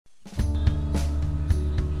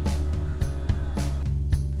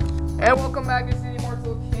And welcome back to the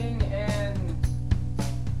Immortal King and...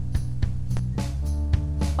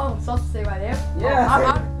 Oh, I'm supposed to say my name? Yeah.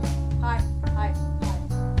 Oh, hi.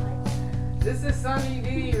 This is Sunny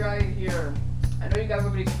D right here. I know you guys will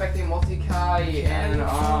be expecting multi-kai and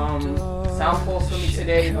sound pulse from me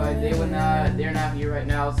today, but they're not here right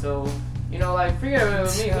now, so you know, like, forget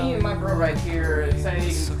about me and my bro right here. Sunny D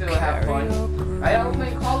can still have fun. I don't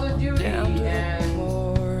play Call of Duty, and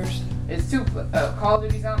it's too Call of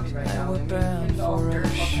Duty Zombies right now.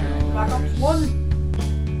 Black Ops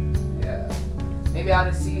 1. Yeah, maybe out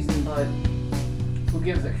of season, but who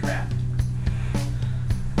gives a crap?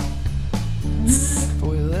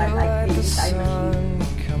 We live I like like the these time sun,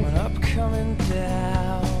 coming up, coming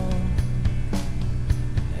down.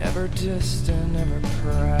 Ever distant, ever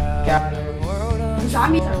proud. Got it. World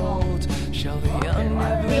Zombies are unfolds, shall the young They need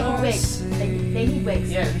never wigs. see. They need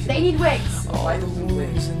wigs. Yeah, They need wigs. All the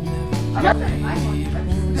wounds and I'm not saying my one, but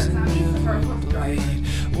zombies are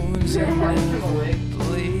wounds and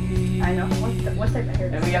bleed. I know. One type I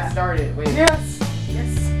heard. And we got started. Wait. Yes.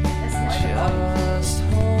 Just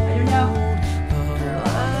I don't know. hold the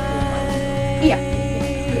line. Yeah.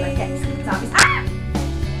 Like that. Zombies. Ah!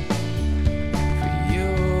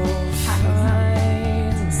 You'll find the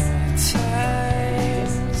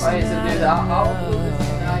times Alright, so dude, I'll upload this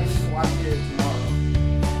tonight. You can watch it tomorrow.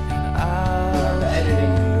 The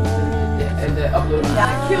editing and the uploading. Yeah,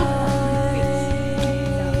 I killed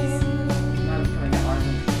Not putting it on.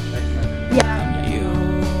 Yeah.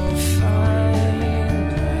 You'll find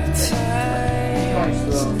the It's going times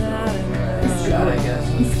slow. It's good, I guess.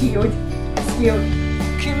 He's cute. He's cute.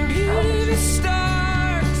 can beauty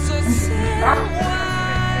stars or sunrise,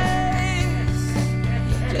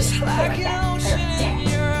 just like an ocean in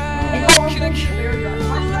your eyes. Can I kill you?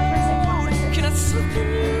 Can I slip in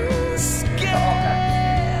your skin?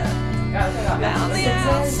 On the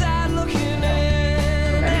outside looking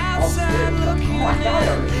in, outside looking in,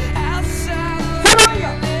 outside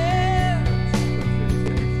looking in,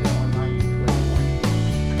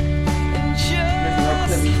 and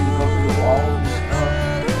just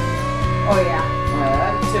Oh yeah.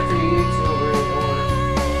 That's a tip for you, YouTuber, or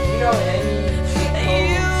you know any cheat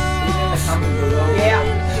codes, leave in the comment below. Yeah.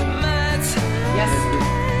 Yes.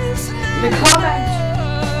 The comment.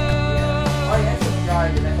 Oh yeah,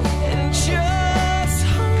 subscribe and I hope and just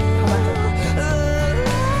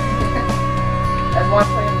that's why I'm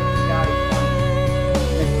playing with you guys.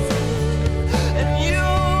 and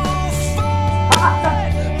you'll find my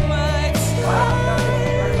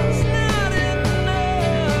time's not enough.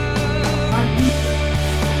 I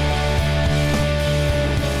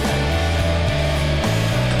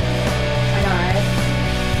know, right?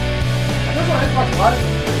 I just want to talk about it.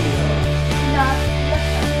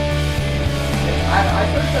 I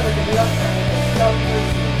first said like a new upgrade,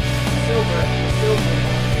 silver.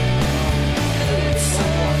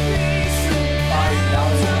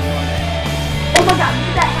 Oh my god, look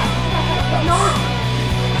at that. No.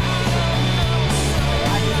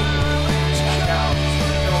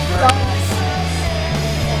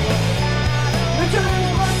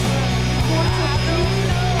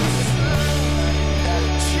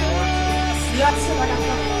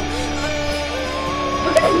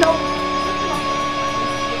 Look at his nose.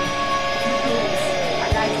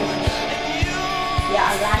 Yeah, I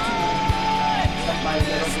got you.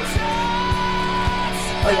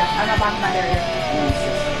 Oh yeah, I'm not blocking my barrier.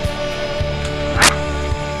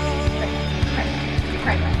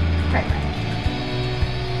 Crack.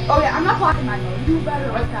 Oh yeah, I'm not blocking my mode. You better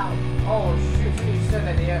look out. Oh shoot, you said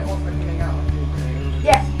that they all start coming out.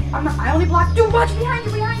 Yes, I'm not. I only blocked. Dude, watch behind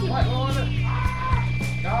you. What? Hold on.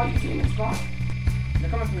 No, you can't even spawn. They're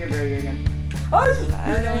coming from your barrier again. Oh,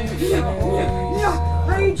 Yeah.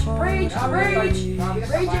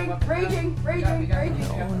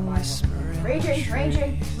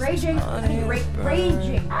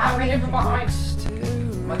 raging. Ah, right in from behind.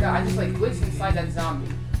 Oh my god, I just like glitched inside that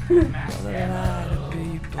zombie.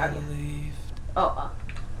 Oh.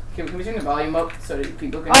 Can we turn the volume up so that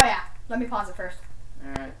people can... Oh yeah. Let me pause it first.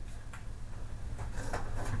 Alright.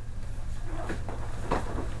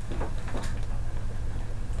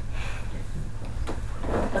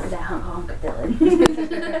 Look at that honk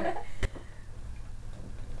Dylan.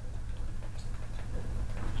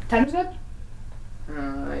 Time's good?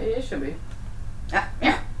 It should be. Yeah.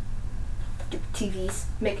 TVs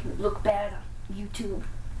making it look bad on YouTube.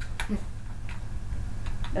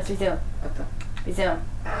 Let's resume. What the... Resume.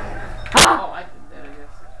 Oh, I did that, I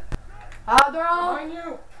guess. Ah, they're all. Behind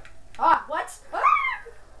you! Ah, what? Ah!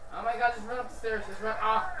 Oh my god, just run up the stairs. Just run.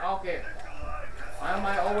 Ah, okay. Why am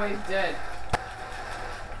I always dead?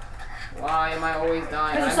 Why am I always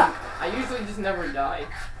dying? I usually just never die.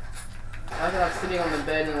 I was sitting on the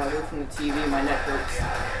bed and like watching the TV, my neck hurts.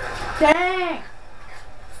 Dang!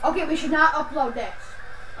 Okay, we should not upload this.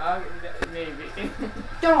 Maybe.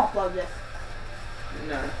 Don't upload this.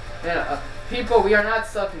 No. People, we are not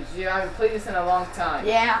suckers. I haven't played this in a long time.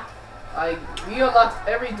 Yeah. Like, we unlocked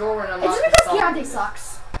every door and unlocked It's just because Keyante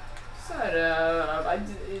sucks. Shut up.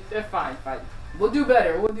 Fine. We'll do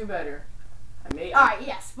better. Alright,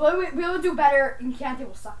 yes. We will do better and Keyante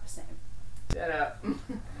will suck the same. Shut up.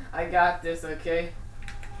 I got this, okay?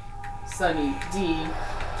 Sunny D.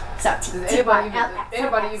 So, Does anybody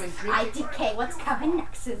even drink? IDK, what's coming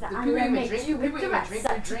next is that I'm people gonna even make drink? you Do with people the even rest. drink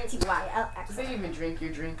So, your drinks? TTYLX. Do they even drink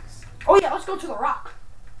your drinks? Oh yeah, let's go to the rock.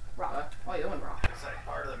 Rock. Oh, you want rock? It's like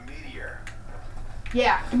part of the meteor.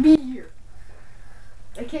 Yeah, the meteor.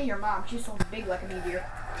 AKA your mom, she's so big like a meteor.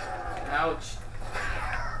 Ouch.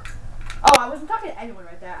 Oh, I wasn't talking to anyone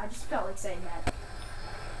right there. I just felt like saying that.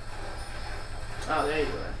 Oh, there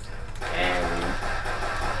you are.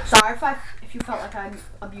 And Sorry if you felt like I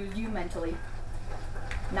abused you mentally.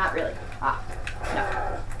 Not really.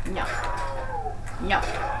 No.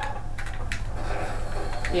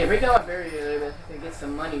 yeah, break down my barrier a little bit. I can get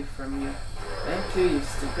some money from you. Thank you, you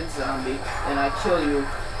stupid zombie. And I kill you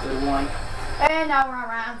with one. And now we're on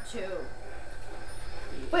round 2.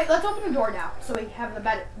 Wait, let's open the door now, so we have the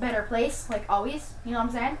better place, like always. You know what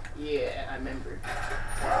I'm saying? Yeah, I remember.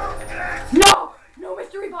 No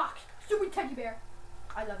mystery box. Stupid teddy bear.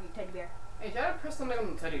 I love you, teddy bear. Hey, try to press something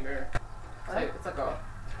on the teddy bear. It's like a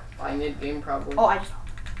find game probably. Oh, I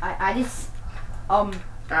just. I'm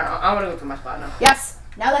gonna go to my spot now. Yes.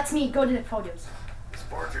 Now let's go to the photos. This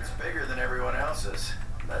portrait's bigger than everyone else's.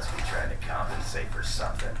 Must be trying to compensate for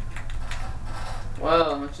something.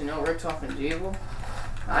 Well, don't you know we're talking evil?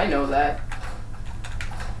 I know that.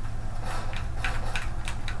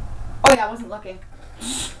 Oh yeah, I wasn't looking.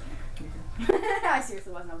 I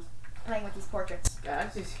seriously wasn't. I was playing with these portraits. Yeah,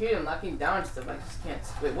 I just hear them knocking down stuff. I just can't.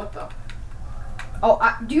 Wait, what the? Oh,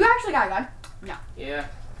 do you actually got a gun? No. Yeah.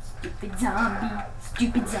 Stupid zombie.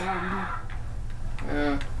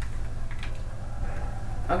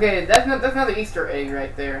 Okay, that's another Easter egg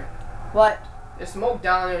right there. What? There's smoke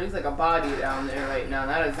down there. There's like a body down there right now.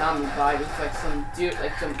 Not a zombie body. It's like some dude,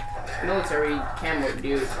 like some military camo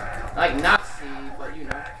dude. Like Nazi, but you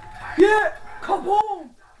know. Yeah! Kaboom!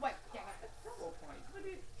 Wait, dang it.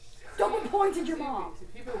 Double pointed your mom.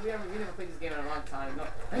 People, we never played this game in a long time. No,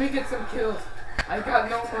 let me get some kills. I got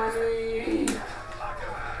no money.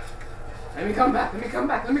 Let me come back.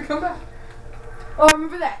 Oh,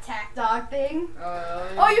 remember that attack dog thing?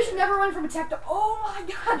 Oh, you should never run from attack dog. Oh my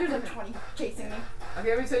god, there's like 20 chasing me. Okay,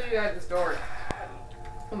 let me tell you guys the story.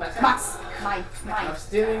 Oh, mine. I'm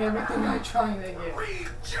stealing everything I'm trying to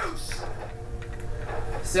get. Juice.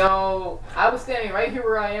 So, I was standing right here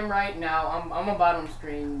where I am right now. I'm on bottom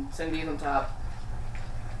screen. Cindy's on top.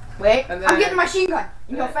 Wait, And I'm then- getting a machine gun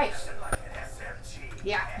in your then- face. Like an SMG.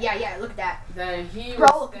 Yeah, look at that. Then he Bro,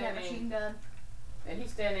 was looking at machine standing, gun. and he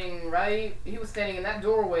was standing in that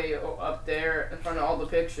doorway up there in front of all the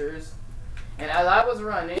pictures. And as I was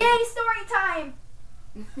running, Yay, story time!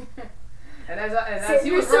 and as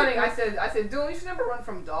he was running, I said, Dylan, you should never run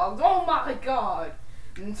from dogs. Oh my god!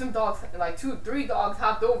 And some dogs, like 3 dogs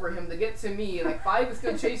hopped over him to get to me, like 5 was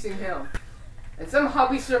still chasing him. And somehow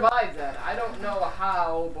we survived that. I don't know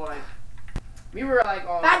how, but we were like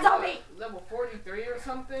on level 43 or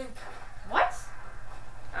something. What?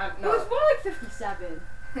 No. It was more like 57.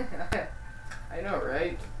 I know,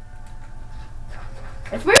 right?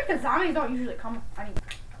 It's weird because zombies don't usually come. I mean,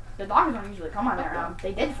 the dogs don't usually come on there.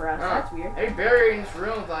 They did for us. That's weird. They buried in this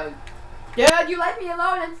room, like. Dude, you let me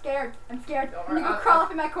alone. I'm scared. I'm gonna go crawl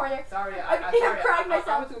up in my corner. Sorry, I think I'm crying myself.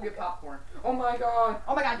 I went to go get popcorn. Oh my god.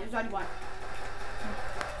 Oh my god, there's only one.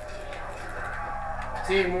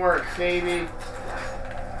 Teamwork, baby.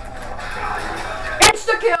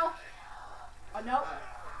 Insta kill. Oh no.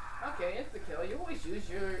 Okay, it's the kill. You always use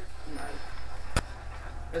your knife.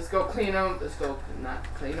 Let's go clean them. Let's go not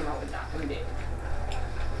clean them out and knock them dead.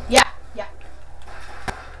 Yeah.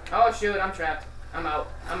 Oh shoot, I'm trapped. I'm out.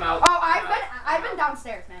 Oh, I've been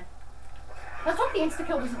downstairs, man. Let's hope the insta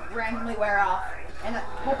kill doesn't randomly wear off, and I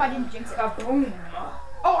hope I didn't jinx it. Kaboom!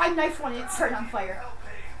 Oh, I knifed one and it started on fire.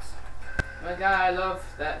 My god, I love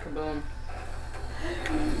that kaboom.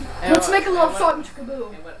 Let's make a little song to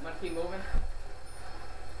kaboom. And wanna keep moving?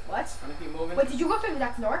 What? Wanna keep moving? Wait, did you go through the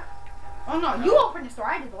next door? Oh no, you opened this door.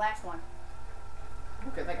 I did the last one.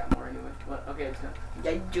 Okay, I got more anyway. What? Okay, let's go.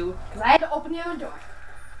 Yeah, you do. Because I had to open the other door.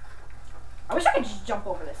 I wish I could just jump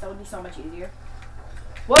over this. That would be so much easier.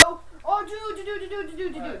 Whoa! Oh, dude.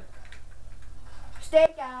 What?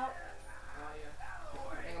 Stake out. Oh yeah.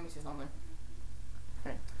 Hang on, let me see. say something.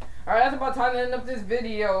 Okay. Alright, that's about time to end up this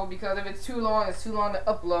video because if it's too long to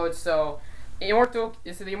upload. So,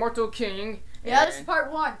 this is the Immortal King. Yeah, this is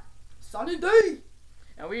part 1. Sunny day.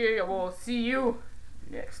 And we will see you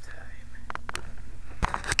next time.